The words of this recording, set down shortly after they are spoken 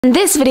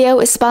This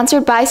video is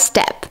sponsored by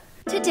Step.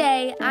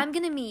 Today, I'm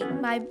gonna meet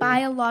my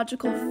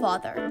biological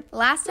father.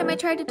 Last time I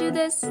tried to do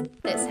this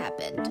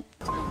happened.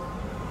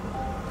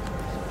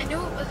 I knew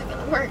it wasn't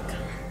gonna work.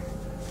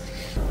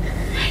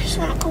 I just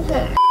wanna go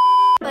home.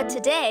 But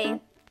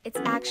today, it's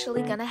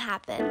actually gonna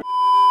happen.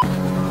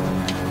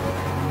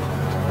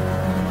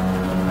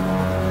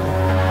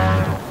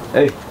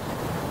 Hey.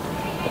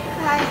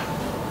 Hi.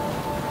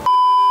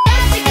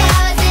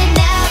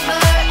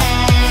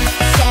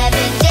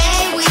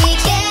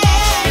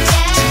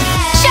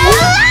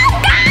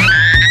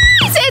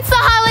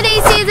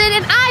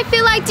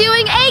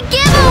 Doing a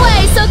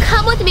giveaway, so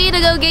come with me to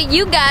go get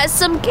you guys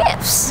some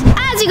gifts.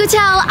 As you can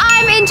tell,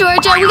 I'm in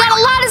Georgia. We got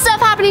a lot of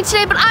stuff happening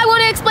today, but I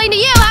want to explain to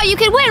you how you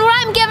can win what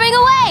I'm giving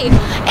away.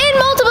 In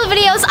multiple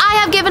videos, I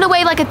have given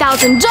away like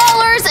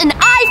 $1,000, an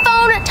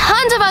iPhone,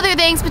 tons of other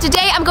things, but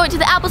today I'm going to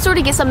the Apple store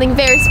to get something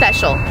very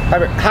special.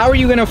 How are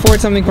you going to afford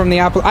something from the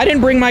Apple? I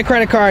didn't bring my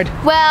credit card.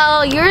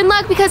 Well, you're in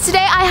luck because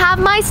today I have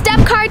my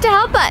Step card to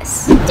help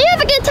us. Do you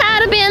ever get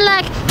tired of being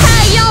like,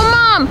 hey, yo,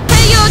 mom,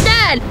 hey, yo,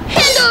 dad,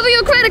 hand over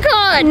your credit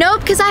card?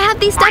 Nope, because I have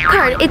the Step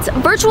card. It's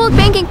virtual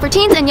banking for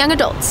teens and young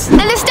adults.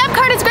 And the Step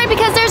card is great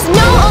because there's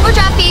no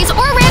overdraft fees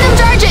or random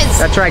charges.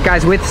 That's right,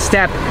 guys. With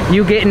Step,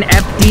 you get an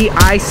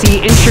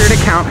FDIC insured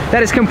account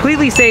that is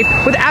completely safe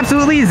with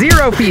absolutely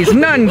zero fees.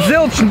 None,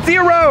 zilch,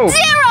 zero.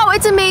 Zero!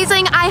 It's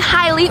amazing. I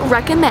highly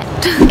recommend.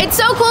 It's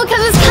so cool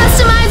because it's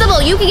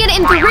customizable. You can get it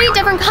in 3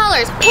 different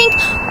colors, pink,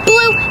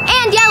 blue,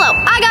 and yellow.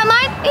 I got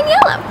mine in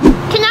yellow.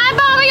 Can I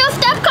borrow your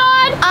Step card?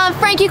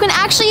 Frank, you can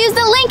actually use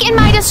the link in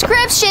my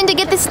description to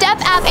get the Step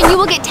app and you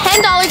will get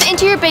 $10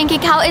 into your bank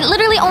account. It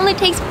literally only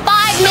takes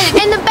 5 minutes.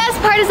 And the best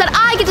part is that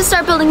I get to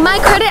start building my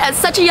credit at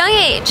such a young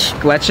age.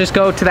 Let's just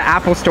go to the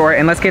Apple store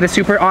and let's get a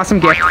super awesome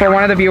gift for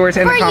one of the viewers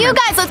in the comments. For you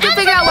guys, let's go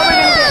figure out what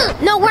we're gonna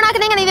do. No, we're not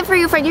getting anything for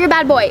you, Frank. You're a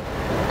bad boy.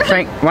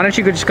 Frank, why don't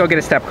you just go get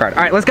a Step card?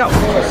 All right, let's go.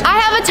 I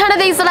have a ton of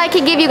things that I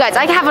could give you guys.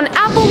 I have an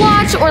Apple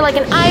Watch or like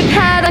an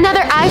iPad,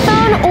 another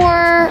iPhone,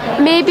 or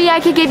maybe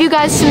I could give you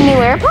guys some new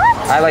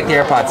AirPods. I like the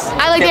AirPods.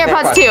 I like the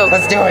AirPods too.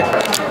 Let's do it.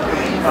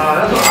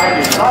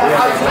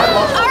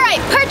 All right,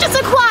 purchase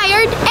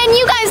acquired, and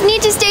you guys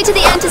need to stay to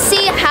the end to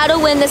see how to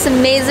win this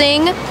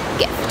amazing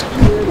gift.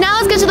 Now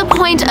let's get to the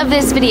point of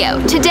this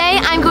video. Today,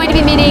 I'm going to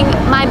be meeting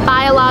my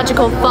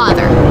biological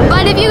father.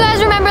 But if you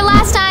guys remember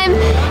last time,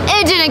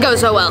 it didn't go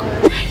so well.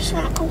 I just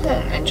want to go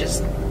home and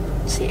just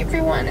see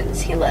everyone and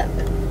see Lev.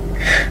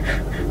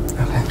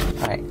 Okay,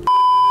 all right.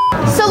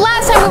 So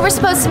last time we were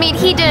supposed to meet,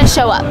 he didn't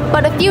show up.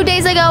 But a few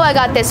days ago, I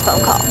got this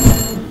phone call.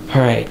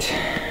 All right.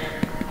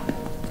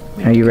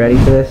 Are you ready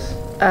for this?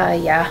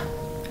 Yeah.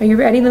 Are you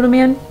ready, little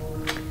man?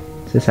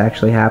 Is this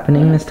actually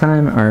happening this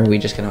time, or are we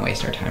just gonna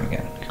waste our time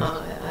again?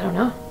 I don't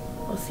know.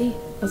 We'll see.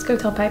 Let's go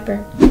tell Piper.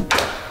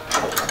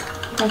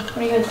 What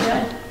are you guys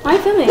doing? Why are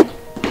you filming?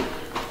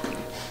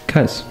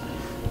 Because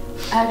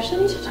I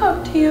actually need to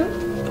talk to you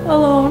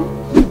alone.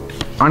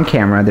 on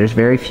camera, there's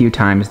very few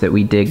times that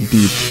we dig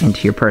deep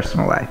into your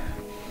personal life.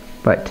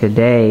 But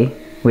today,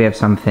 we have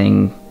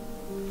something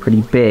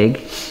pretty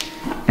big,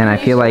 and I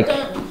feel like...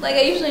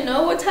 I usually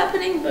know what's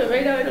happening, but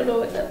right now I don't know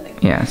what's happening.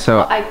 Yeah, so...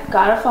 Well, I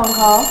got a phone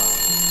call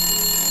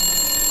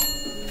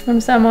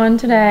from someone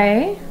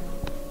today.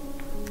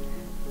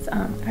 It's,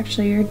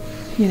 actually your,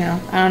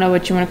 I don't know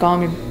what you want to call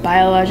him, your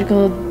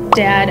biological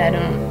dad,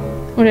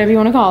 whatever you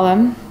want to call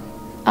him.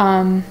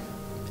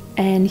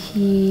 And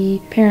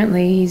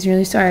he's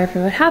really sorry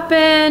for what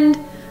happened,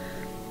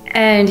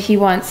 and he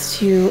wants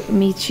to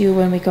meet you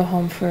when we go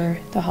home for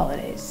the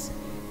holidays.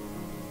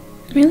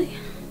 Really?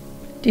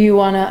 Do you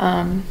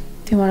wanna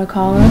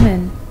call him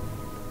and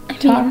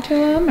talk to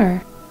him,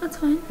 or? That's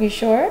fine. You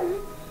sure?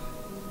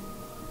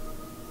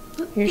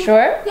 You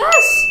sure?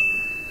 Yes.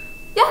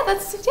 Yeah,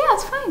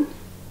 it's fine.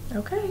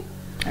 Okay.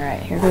 All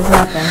right, here goes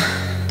nothing.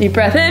 Deep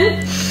breath in.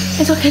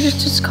 It's okay,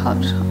 just call.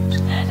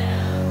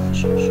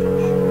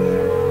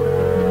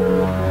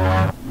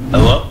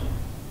 Hello?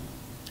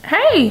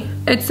 Hey,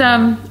 it's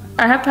I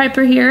have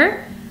Piper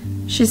here.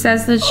 She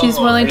says that she's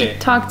willing to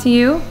talk to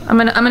you. I'm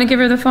gonna give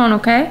her the phone,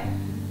 okay?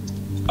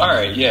 All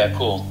right, yeah,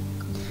 cool.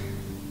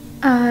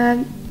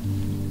 Hi.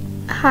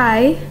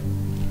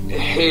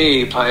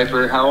 Hey,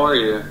 Piper, how are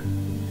you?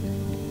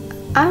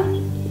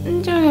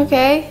 I'm doing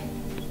okay.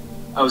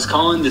 I was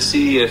calling to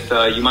see if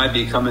you might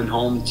be coming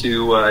home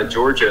to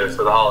Georgia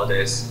for the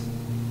holidays.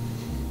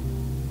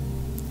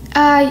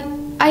 I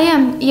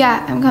am.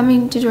 Yeah, I'm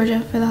coming to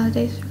Georgia for the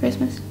holidays, for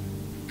Christmas.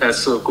 That's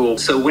so cool.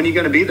 So when are you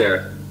gonna be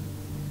there?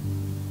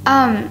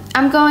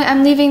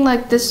 I'm leaving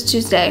like this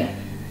Tuesday.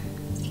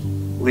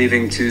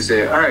 Leaving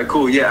Tuesday. All right,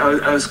 cool. Yeah,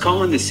 I was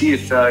calling to see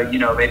if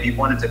maybe you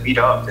wanted to meet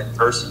up in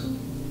person.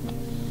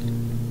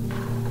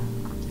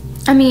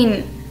 I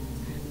mean,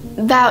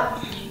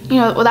 that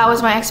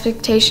was my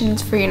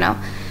expectations for,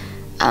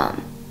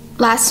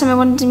 last time I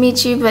wanted to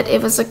meet you, but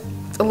it was like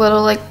a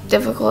little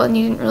difficult and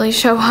you didn't really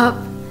show up.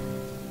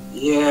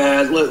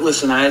 Yeah,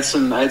 listen, I had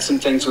some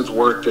things with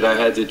work that I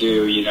had to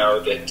do,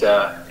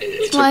 that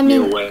it took me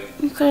away.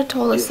 You could have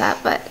told us that,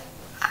 but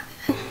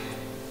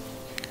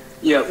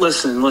Yeah,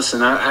 listen.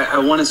 I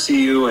want to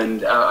see you,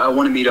 and I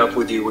want to meet up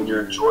with you when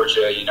you're in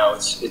Georgia. You know,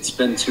 it's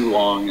been too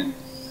long, and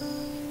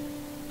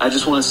I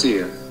just want to see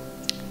you.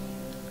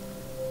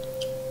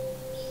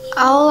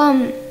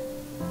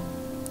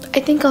 I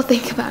think I'll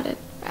think about it.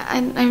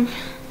 I mean,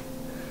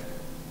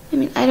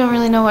 I don't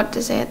really know what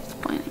to say at this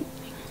point.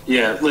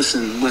 Yeah,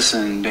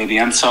 listen, baby.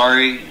 I'm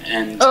sorry,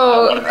 and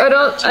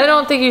I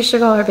don't think you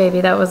should call her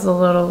baby. That was a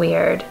little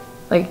weird.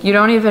 Like, you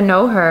don't even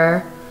know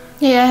her.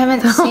 Yeah, I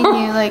haven't seen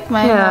you like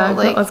my whole,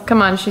 like.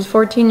 Come on, she's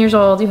 14 years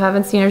old. You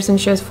haven't seen her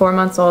since she was 4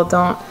 months old.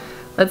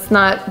 Let's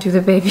not do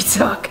the baby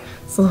talk.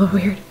 It's a little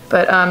weird.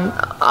 But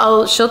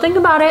she'll think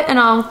about it, and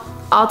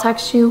I'll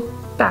text you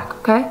back.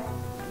 Okay?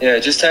 Yeah,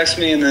 just text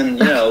me, and then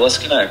let's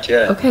connect.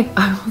 Yeah. Okay,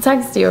 I will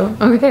text you.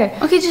 Okay.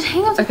 Okay, just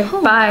hang up the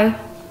phone. Bye.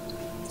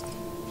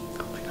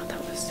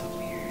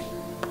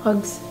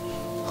 Hugs.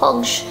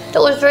 Hugs. That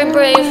was very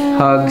brave.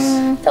 Hugs.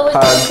 That was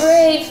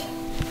very brave.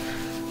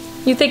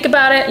 You think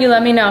about it, you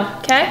let me know,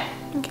 okay?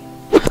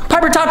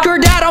 Piper, talk to her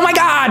dad. Oh my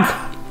God.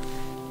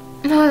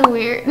 That was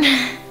weird.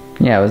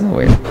 Yeah, it was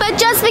weird. But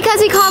just because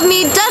he called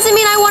me doesn't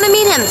mean I want to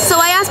meet him. So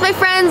I asked my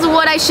friends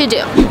what I should do.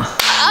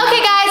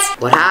 Okay, guys.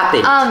 What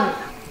happened?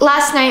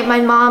 Last night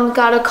my mom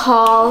got a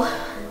call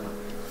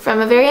from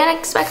a very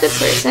unexpected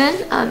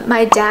person.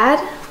 My dad.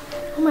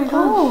 Oh my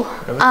God.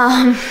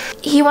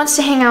 He wants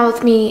to hang out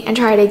with me and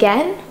try it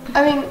again.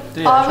 I mean,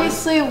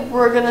 obviously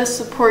we're gonna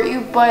support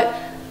you, but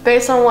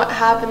based on what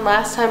happened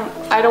last time,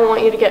 I don't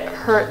want you to get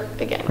hurt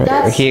again.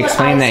 Right. He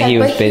explained that he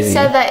was busy. He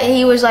said that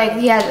he was like,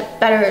 he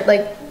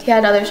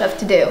had other stuff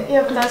to do.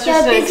 Yeah, but that's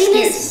just an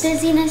excuse.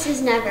 Busyness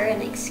is never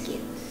an excuse.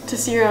 To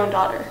see your own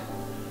daughter.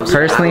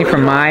 Personally,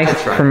 from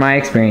my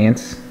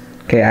experience,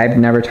 okay,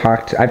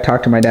 I've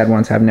talked to my dad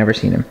once. I've never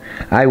seen him.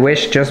 I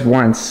wish just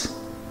once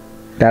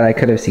that I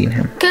could have seen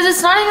him. Because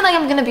it's not even like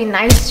I'm gonna be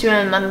nice to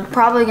him. I'm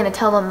probably gonna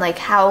tell him like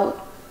how,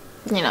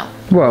 he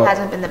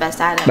hasn't been the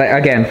best at it. But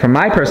again, from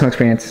my personal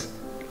experience,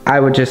 I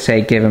would just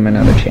say give him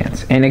another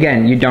chance. And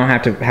again, you don't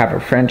have to have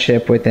a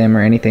friendship with him or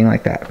anything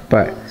like that.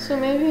 But so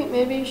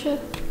maybe you should.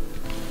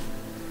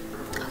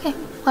 Okay,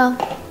 well,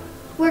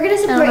 we're gonna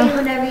support you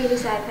whenever you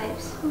decide,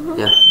 Pipes.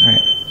 Yeah. all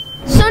right.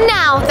 so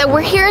now that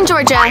we're here in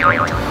Georgia,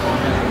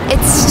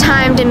 it's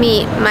time to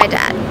meet my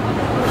dad.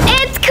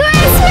 It's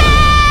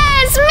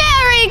Christmas!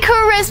 Merry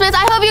Christmas!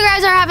 I hope you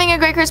guys are having a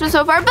great Christmas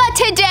so far, but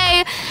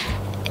today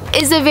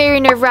is a very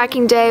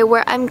nerve-wracking day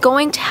where I'm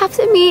going to have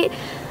to meet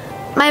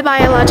my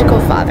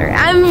biological father.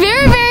 I'm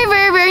very, very,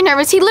 very, very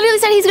nervous. He literally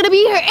said he's gonna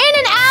be here in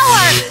an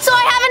hour, so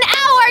I have an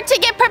hour to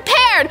get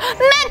prepared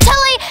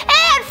mentally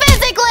and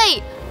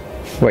physically.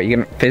 What,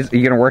 you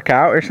gonna work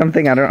out or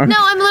something? I don't know. No,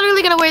 I'm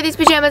literally gonna wear these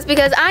pajamas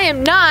because I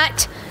am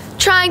not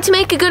trying to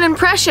make a good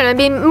impression. I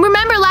mean,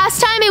 remember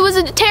last time it was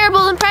a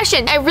terrible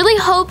impression. I really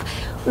hope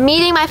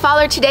meeting my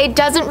father today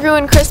doesn't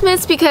ruin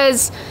Christmas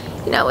because,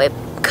 it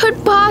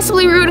could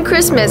possibly ruin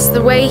Christmas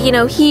the way, he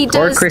does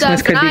or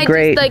Christmas stuff. Could be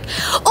great. Or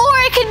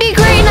it could be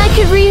great and I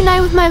could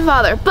reunite with my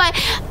father. But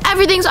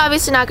everything's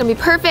obviously not gonna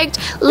be perfect.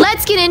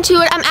 Let's get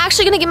into it. I'm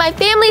actually gonna get my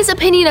family's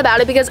opinion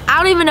about it because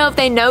I don't even know if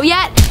they know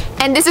yet.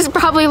 And this is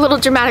probably a little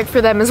dramatic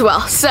for them as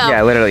well, so.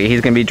 Yeah, literally,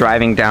 he's gonna be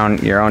driving down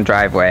your own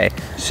driveway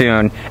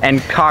soon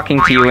and talking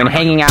to you and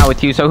hanging out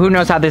with you, so who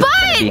knows how this is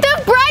gonna be. But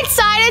the bright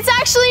side, it's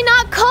actually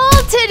not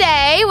cold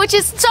today, which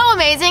is so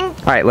amazing.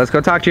 All right, let's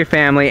go talk to your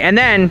family and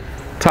then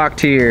talk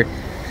to your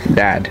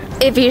dad.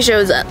 If he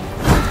shows up.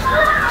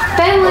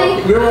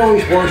 Family. You're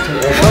always working.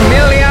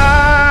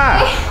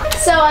 Amelia!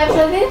 So I have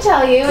something to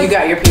tell you. You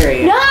got your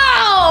period.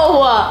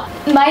 No!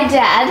 My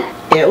dad.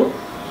 Ew.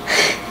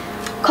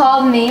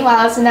 Called me while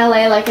I was in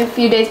LA like a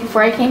few days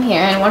before I came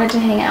here and wanted to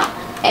hang out.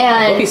 And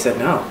I hope he said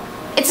no.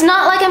 It's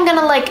not like I'm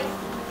gonna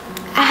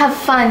have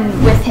fun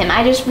with him.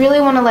 I just really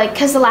wanna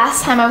cause the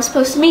last time I was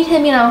supposed to meet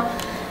him, he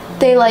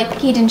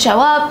didn't show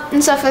up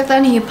and stuff like that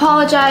and he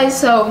apologized,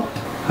 so.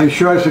 Are you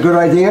sure it's a good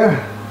idea?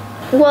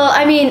 Well,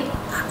 I mean,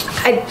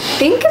 I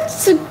think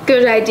it's a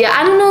good idea.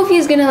 I don't know if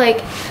he's gonna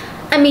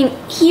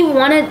he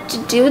wanted to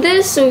do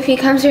this, so if he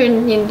comes here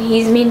and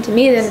he's mean to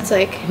me, then it's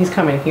like. He's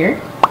coming here?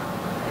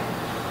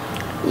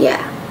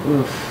 Yeah.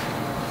 Oof.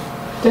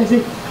 Does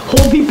he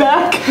hold me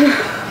back?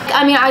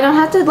 I mean, I don't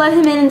have to let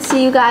him in and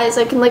see you guys.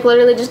 I can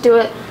literally just do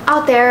it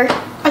out there.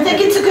 I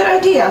think it's a good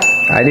idea.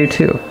 I do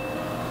too.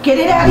 Get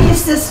it out of your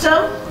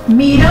system,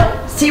 meet him,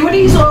 see what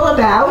he's all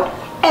about,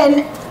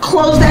 and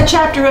close that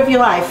chapter of your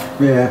life.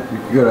 Yeah,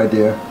 good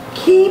idea.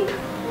 Keep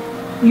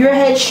your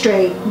head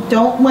straight.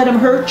 Don't let him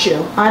hurt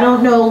you. I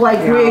don't know where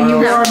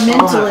you are mentally.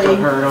 I'll have to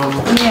hurt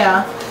him.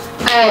 Yeah.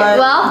 Alright,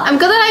 well, I'm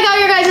glad that I got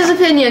your guys'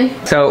 opinion.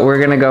 So we're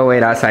gonna go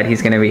wait outside.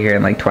 He's gonna be here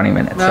in 20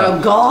 minutes. So. Oh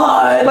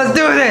God. Let's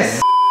do this!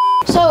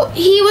 So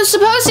he was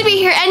supposed to be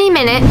here any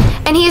minute,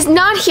 and he is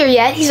not here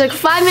yet. He's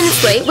 5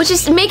 minutes late, which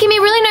is making me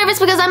really nervous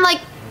because I'm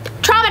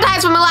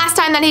traumatized from the last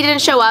time that he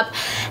didn't show up.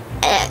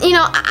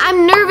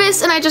 I'm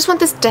nervous and I just want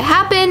this to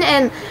happen,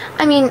 and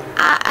I mean,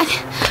 I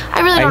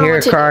really don't know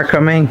what to do. I hear a car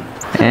coming,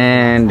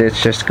 and it's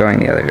just going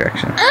the other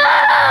direction.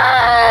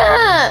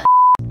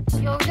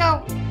 Yo,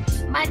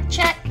 my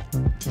check.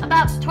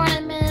 About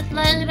 20 minutes left.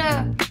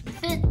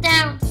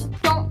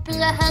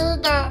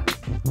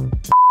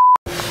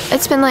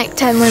 It's been like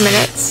 10 more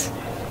minutes.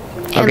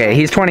 Okay,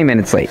 he's 20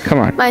 minutes late. Come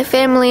on. My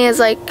family is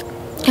like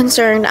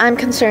concerned. I'm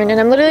concerned, and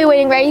I'm literally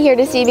waiting right here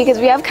to see because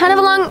we have kind of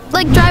a long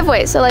like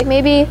driveway. So like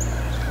maybe,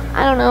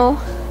 I don't know.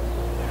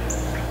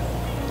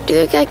 Do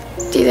you think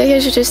I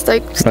should just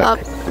like stop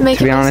making?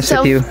 To be honest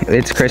with you,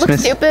 it's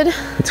Christmas. Stupid.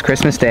 It's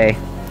Christmas Day.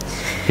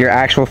 Your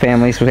actual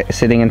family's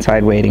sitting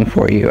inside waiting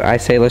for you. I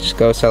say let's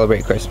go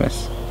celebrate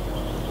Christmas.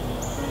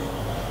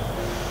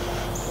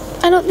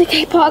 I don't think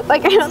I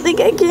don't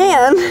think I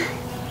can.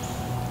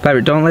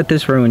 Piper, don't let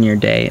this ruin your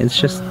day. It's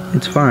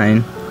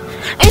fine.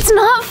 It's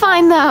not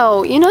fine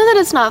though. You know that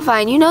it's not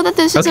fine. You know that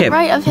this isn't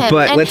right of him.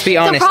 But and let's be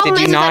honest, the problem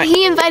did you is not? That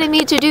he invited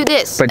me to do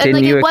this. But and didn't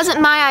like, you it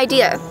wasn't my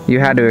idea. You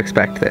had to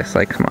expect this.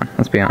 Like, come on,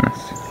 let's be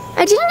honest.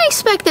 I didn't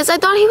expect this. I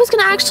thought he was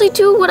gonna actually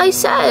do what I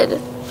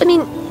said. I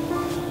mean,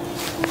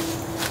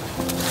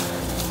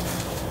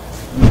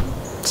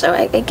 so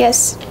I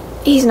guess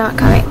he's not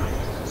coming.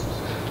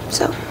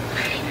 So.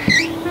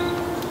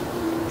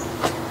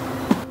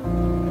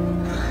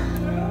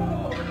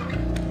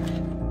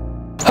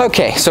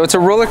 Okay, so it's a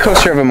roller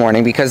coaster of a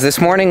morning because this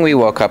morning we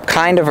woke up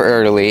kind of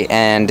early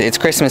and it's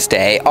Christmas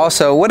Day.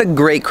 Also, what a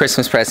great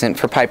Christmas present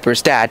for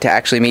Piper's dad to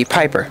actually meet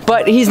Piper.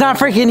 But he's not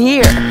freaking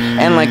here.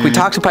 And like we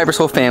talked to Piper's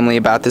whole family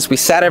about this, we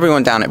sat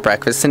everyone down at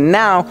breakfast, and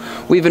now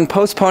we've been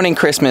postponing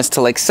Christmas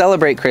to like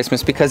celebrate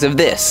Christmas because of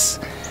this.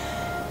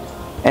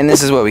 And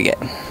this is what we get.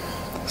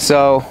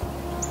 So,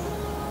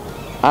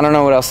 I don't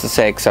know what else to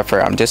say except for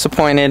I'm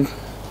disappointed.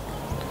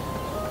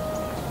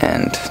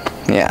 And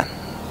yeah,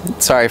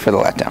 sorry for the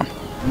letdown.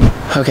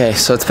 Okay,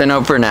 so it's been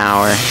over an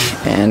hour,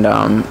 and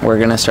we're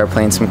gonna start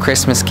playing some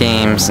Christmas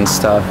games and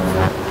stuff.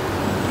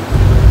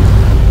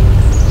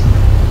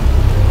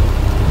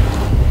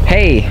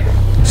 Hey,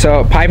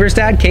 so Piper's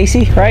dad,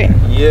 Casey, right?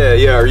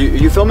 Yeah. Are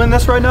you filming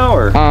this right now,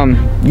 or?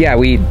 Yeah,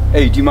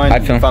 Hey, do you mind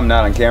if I'm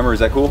not on camera?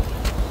 Is that cool?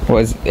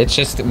 It's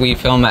just we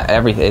film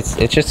everything.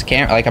 It's just a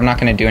camera. Like I'm not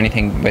gonna do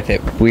anything with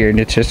it weird.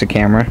 It's just a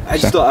camera.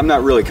 I'm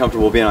not really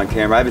comfortable being on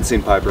camera. I haven't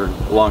seen Piper in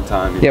a long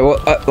time. Yeah,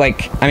 well,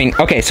 I mean,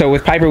 okay, so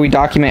with Piper we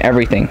document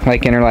everything,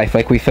 like in her life.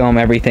 Like we film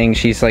everything.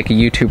 She's like a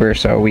YouTuber,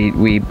 so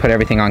we put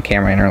everything on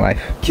camera in her life.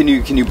 Can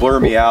you blur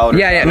me out?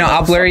 Yeah. No,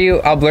 I'll blur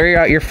you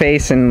out your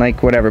face and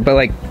like whatever. But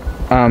like,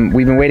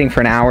 we've been waiting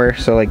for an hour,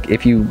 so like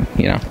if you're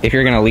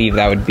gonna leave,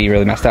 that would be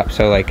really messed up.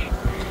 So like.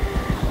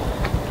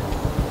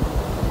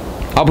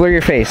 I'll blur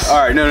your face. All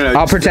right, no.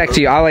 I'll protect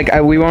you.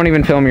 We won't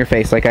even film your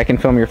face. Like I can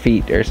film your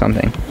feet or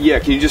something. Yeah,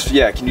 can you just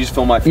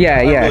film my feet? Yeah.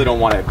 I really don't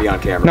want to be on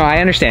camera. No, I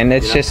understand.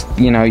 It's just,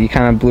 you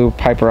kind of blew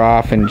Piper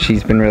off and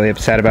she's been really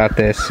upset about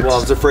this. Well, I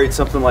was afraid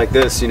something like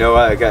this,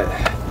 I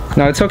got...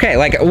 No, it's okay.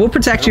 Like we'll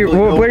protect you.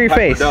 We'll blur your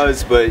face.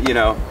 Does, but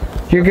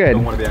you're good. I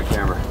don't want to be on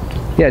camera.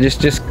 Yeah,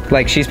 just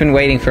like she's been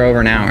waiting for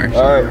over an hour.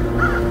 So. All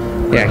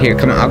right. Yeah, here,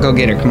 come on. I'll go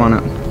get her. Come on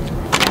up.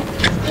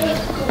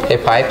 Hey,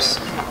 Pipes.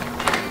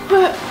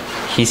 What?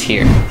 He's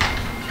here.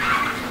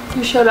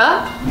 You showed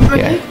up?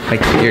 Yeah, like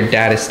your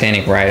dad is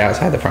standing right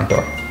outside the front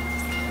door.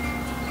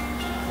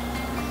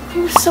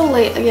 He was so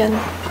late again.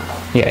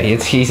 Yeah,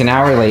 he's an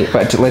hour late,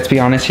 but let's be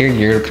honest here,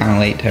 you're kind of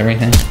late to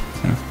everything.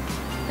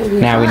 So.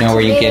 Now we know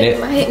where you get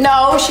it.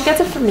 No, she gets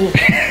it from me.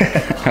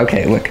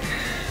 Okay, look.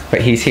 But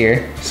he's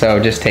here,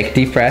 so just take a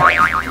deep breath.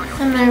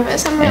 I'm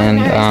nervous. I'm really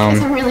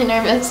nervous. I'm really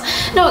nervous.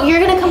 No, you're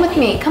gonna come with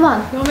me. Come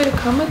on. You want me to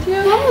come with you?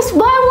 Yes.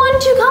 Why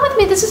wouldn't you come with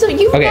me? This is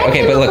you.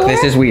 Okay, but look,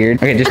 this is weird.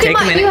 Okay, just take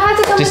a minute. You have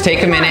to come just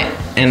take a minute,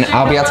 and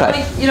I'll be outside.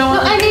 You don't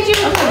want I need you.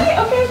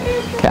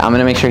 Okay, I'm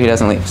gonna make sure he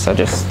doesn't leave. So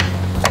just.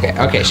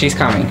 Okay, she's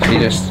coming.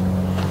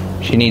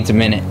 She needs a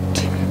minute,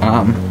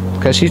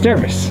 because she's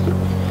nervous.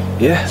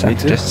 Yeah, so me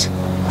too. Just.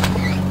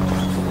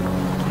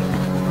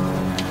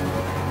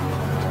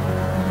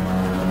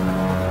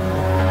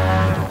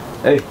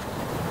 Hey.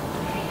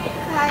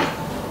 Hi.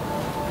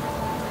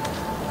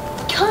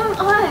 Come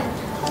on.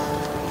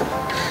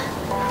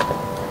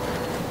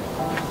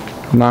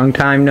 Long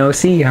time no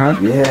see, huh?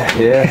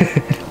 Yeah.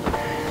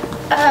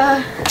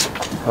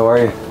 How are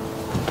you?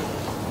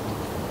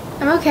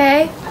 I'm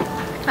okay.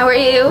 How are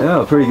you?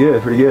 Yeah, pretty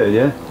good,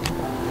 yeah.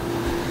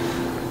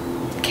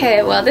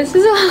 Okay, well, this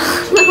is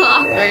a little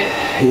awkward.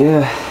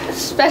 Yeah.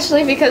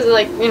 Especially because,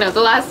 like,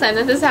 the last time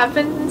that this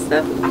happened and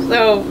stuff,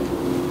 so...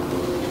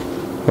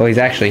 Well, he's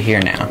actually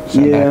here now. So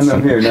yeah,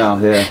 I'm here now,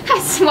 yeah.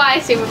 That's why I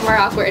seem more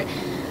awkward.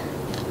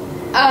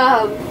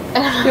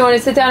 You want to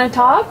sit down and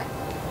talk?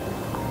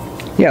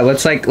 Yeah,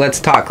 let's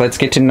talk. Let's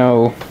get to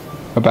know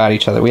about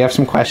each other. We have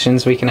some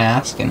questions we can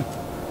ask and.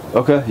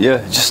 Okay,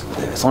 yeah, just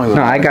as long as.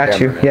 No, I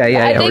got you. Yeah.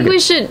 I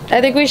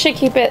think we should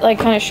keep it like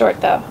kind of short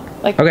though.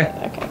 Like. Okay.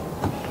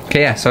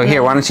 Okay, yeah. So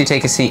here, why don't you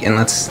take a seat and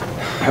let's.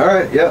 All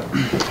right. Yeah.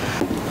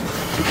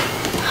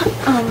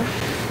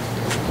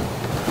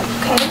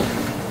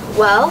 Okay.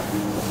 Well.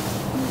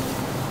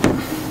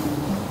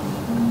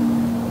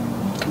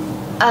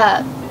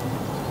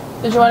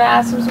 Did you want to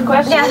ask him some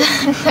questions?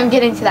 Yeah, I'm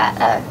getting to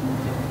that.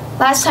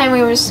 Last time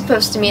we were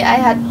supposed to meet, I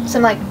had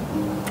some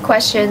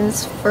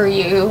questions for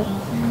you.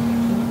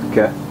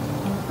 Okay.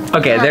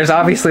 Okay, there's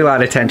obviously a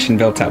lot of tension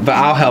built up, but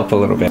I'll help a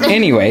little bit.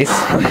 Anyways,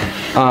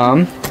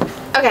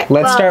 okay.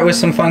 Let's start with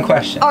some fun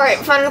questions. All right,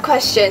 fun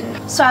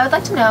question. So I would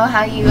like to know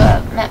how you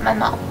met my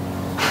mom.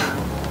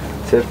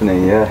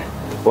 Tiffany, yeah.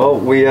 Well,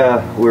 we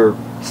were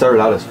started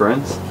out as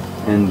friends,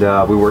 and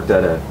we worked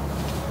at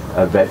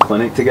a vet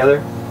clinic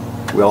together.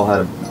 We all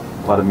had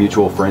a lot of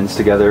mutual friends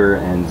together,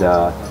 and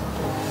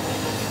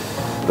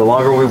the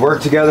longer we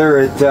worked together,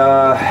 it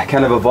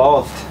kind of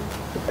evolved.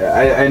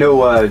 I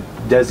know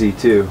Desi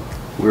too.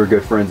 We were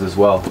good friends as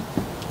well.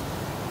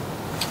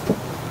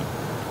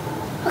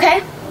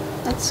 Okay,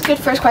 that's a good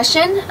first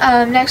question.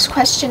 Next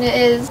question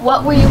is,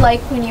 what were you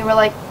like when you were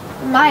like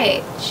my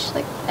age?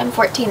 Like, I'm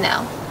 14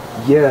 now.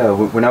 Yeah,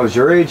 when I was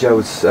your age, I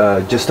was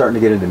just starting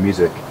to get into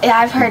music. Yeah,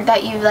 I've heard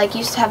that you like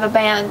used to have a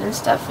band and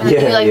stuff, and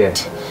Yeah, you like yeah.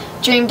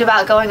 dreamed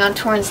about going on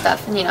tour and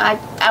stuff. And you know,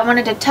 I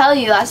wanted to tell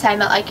you last time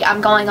that like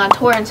I'm going on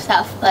tour and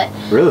stuff, but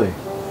Really?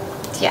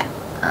 yeah.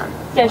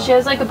 Yeah, she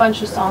has like a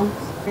bunch of songs.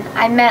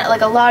 I met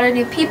like a lot of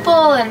new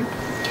people, and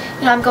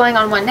you know, I'm going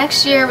on one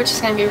next year, which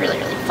is going to be really,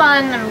 really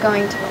fun. I'm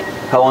going to like.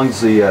 How long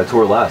does the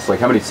tour last? Like,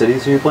 how many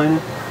cities are you playing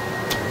in?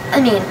 I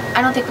mean,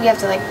 I don't think we have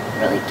to like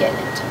really get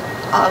into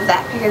all of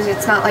that because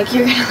it's not like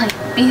you're gonna like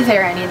be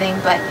there or anything.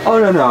 But Oh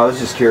no, I was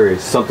just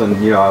curious. Something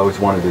I always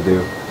wanted to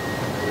do.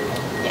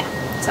 yeah,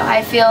 so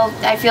I feel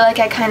like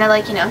I kind of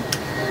like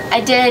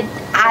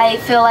I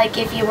feel like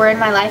if you were in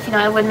my life,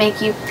 I would make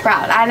you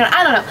proud. I don't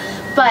know,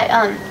 but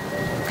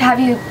have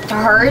you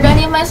heard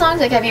any of my songs?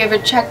 Like, have you ever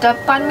checked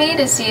up on me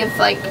to see if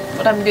like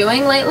what I'm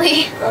doing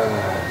lately?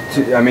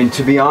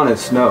 To be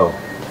honest, no,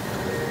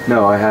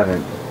 I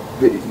haven't.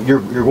 You're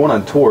going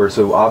on tour,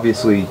 so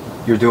obviously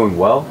you're doing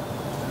well.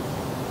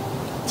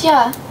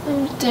 Yeah,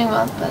 I'm doing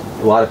well, but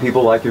A lot of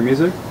people like your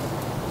music.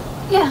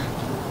 yeah,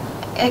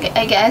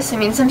 I guess. I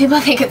mean, some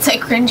people think it's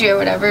like cringy or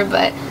whatever,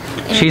 but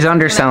She's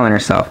underselling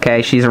herself,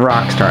 okay? She's a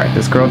rock star.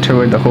 This girl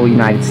toured the whole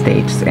United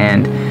States,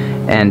 and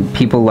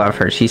people love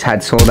her. She's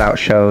had sold out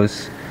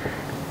shows,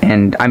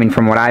 and I mean,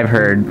 from what I've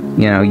heard,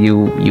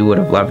 you would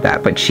have loved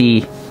that, but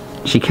she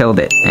killed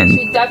it. And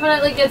She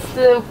definitely gets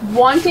the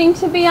wanting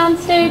to be on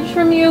stage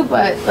from you,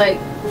 but like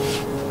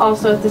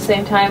also at the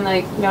same time,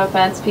 like, no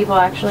offense, people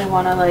actually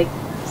want to like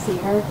see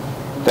her.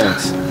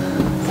 Thanks.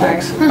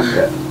 Sorry. Thanks.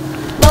 Yeah.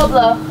 Low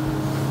blow.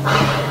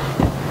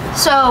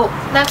 So,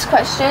 next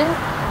question.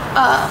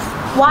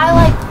 Why,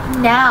 like,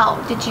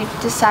 now did you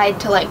decide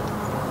to, like,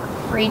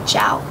 reach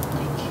out?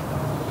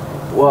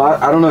 Well,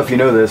 I don't know if you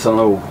know this. I don't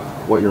know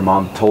what your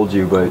mom told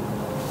you, but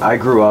I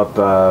grew up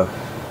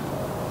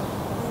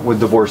with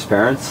divorced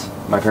parents.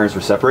 My parents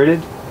were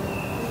separated,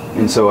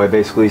 and so I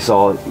basically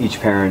saw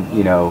each parent.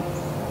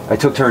 I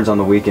took turns on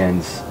the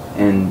weekends,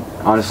 and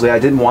honestly, I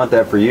didn't want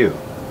that for you.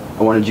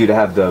 I wanted you to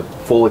have the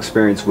full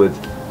experience with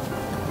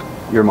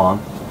your mom,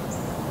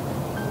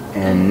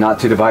 and not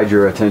to divide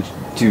your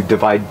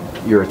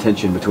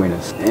attention between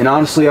us. And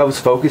honestly, I was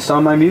focused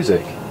on my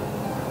music.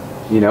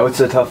 It's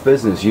a tough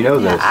business. You know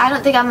Yeah, this. I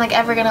don't think I'm, like,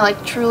 ever gonna,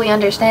 like, truly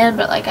understand,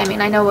 but, like, I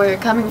mean, I know where you're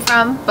coming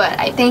from, but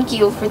I thank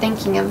you for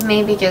thinking of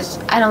me, because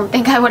I don't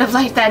think I would have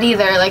liked that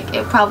either. Like,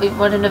 it probably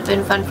wouldn't have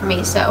been fun for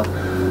me, so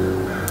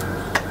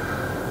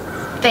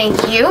thank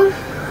you.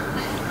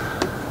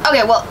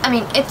 Okay, well, I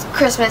mean, it's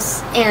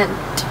Christmas, and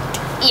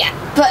yeah,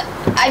 but,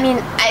 I mean,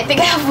 I think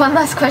I have one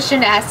last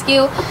question to ask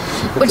you,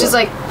 which is,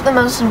 like, the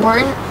most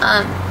important.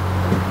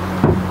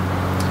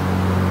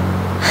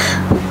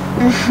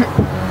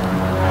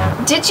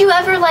 Did you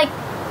ever, like,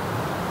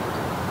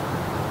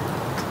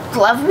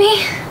 love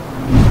me?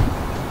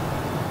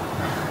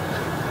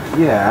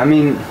 Yeah, I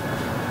mean,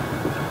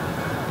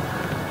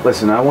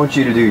 listen, I want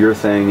you to do your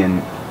thing, and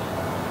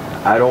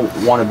I don't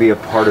want to be a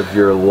part of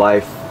your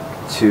life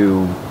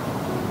to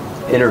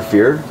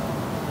interfere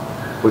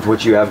with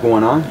what you have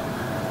going on.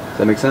 Does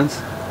that make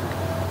sense?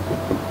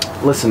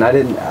 Listen,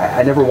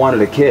 I never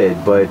wanted a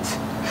kid, but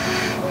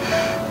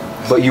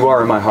you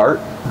are in my heart.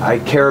 I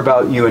care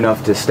about you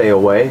enough to stay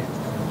away,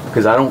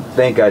 because I don't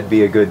think I'd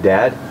be a good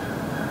dad,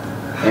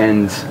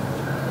 and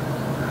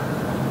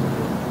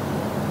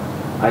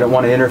I don't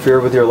want to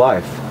interfere with your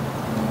life.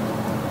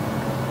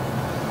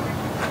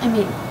 I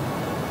mean,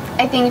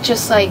 I think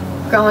just, like,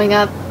 growing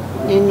up,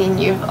 and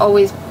you've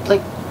always,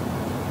 like,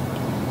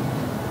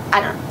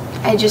 I don't know.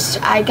 I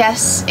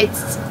guess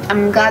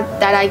I'm glad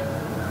that I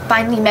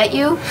finally met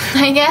you,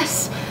 I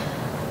guess.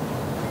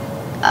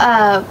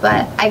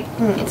 But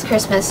it's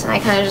Christmas, and I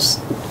kind of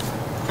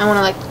I want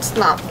to,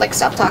 like,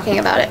 stop talking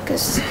about it,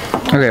 because...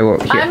 okay, well,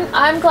 here.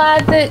 I'm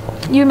glad that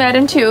you met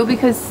him too,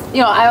 because,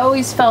 I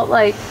always felt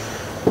like,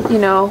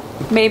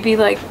 maybe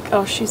like,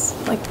 oh, she's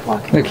like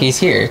walking. Look, he's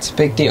here. It's a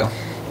big deal.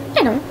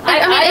 I know.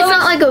 I mean, it's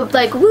not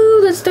like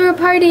woo, let's throw a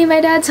party, my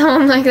dad's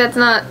home. Like, that's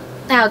not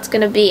how it's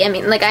gonna be. I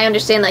mean, like, I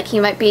understand, like, he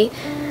might be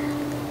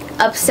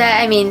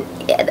upset. I mean,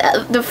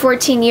 the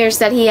 14 years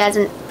that he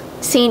hasn't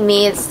seen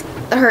me has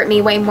hurt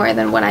me way more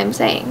than what I'm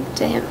saying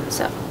to him,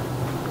 so.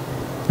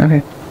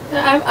 Okay.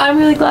 I'm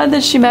really glad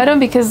that she met him,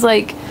 because,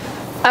 like,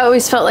 I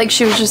always felt like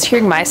she was just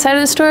hearing my side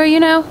of the story,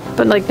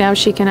 but, like, now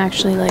she can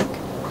actually, like,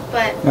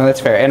 but... No, that's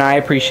fair. And I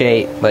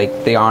appreciate,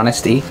 like, the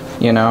honesty.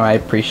 You know, I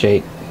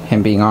appreciate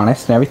him being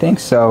honest and everything.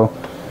 So,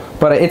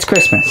 but it's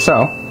Christmas,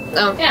 so...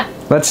 Oh, yeah.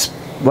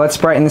 Let's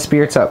brighten the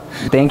spirits up.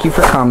 Thank you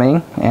for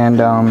coming, and,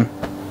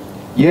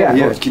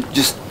 Yeah,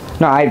 just...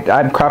 No,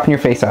 I'm cropping your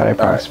face out, I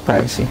promise. Right.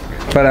 Privacy.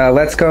 But,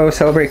 let's go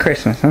celebrate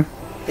Christmas, huh?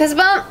 Fist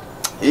bump?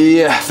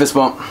 Yeah, fist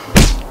bump.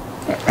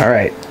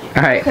 Alright.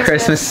 Alright,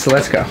 Christmas,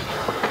 let's go.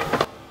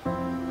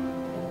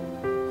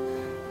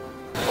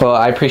 Well,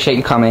 I appreciate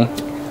you coming.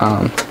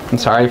 I'm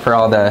sorry for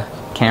all the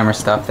camera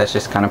stuff. That's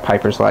just kind of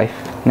Piper's life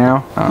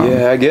now.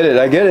 Yeah, I get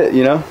it,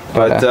 you know?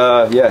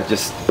 But, yeah,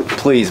 just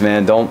please,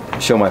 man, don't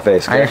show my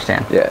face. Okay? I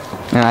understand. Yeah.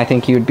 And I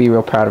think you would be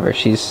real proud of her.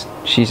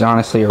 She's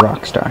honestly a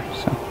rock star,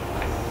 so.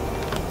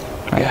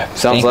 Right. Yeah,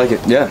 sounds like it,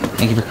 yeah.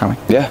 Thank you for coming.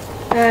 Yeah.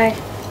 Bye.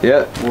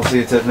 Yeah, we'll see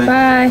you, Tiffany.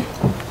 Bye.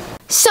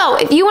 So,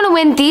 if you want to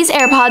win these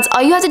AirPods,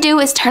 all you have to do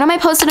is turn on my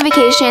post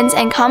notifications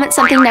and comment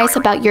something nice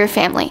about your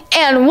family.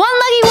 And one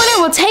lucky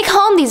winner will take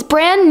home these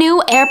brand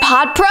new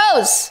AirPod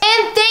Pros.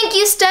 And thank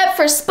you, Step,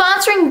 for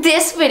sponsoring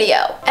this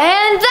video.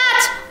 And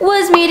that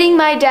was meeting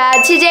my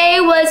dad. Today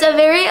was a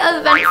very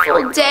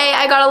eventful day.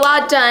 I got a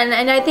lot done,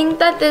 and I think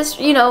that this,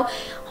 you know,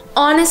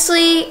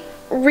 honestly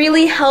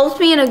really helped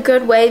me in a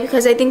good way,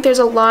 because I think there's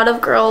a lot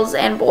of girls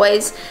and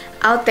boys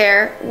out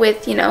there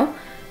with, you know,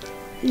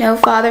 no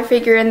father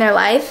figure in their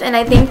life, and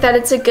I think that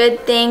it's a good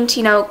thing to,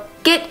 you know,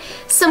 get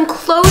some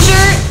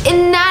closure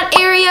in that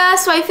area,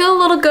 so I feel a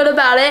little good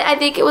about it. I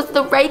think it was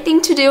the right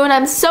thing to do, and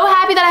I'm so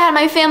happy that I had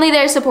my family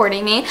there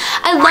supporting me.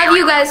 I love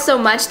you guys so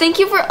much. Thank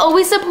you for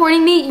always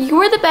supporting me.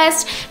 You're the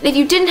best, and if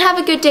you didn't have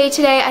a good day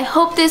today, I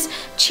hope this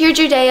cheered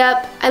your day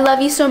up. I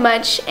love you so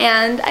much,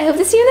 and I hope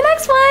to see you in the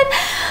next one.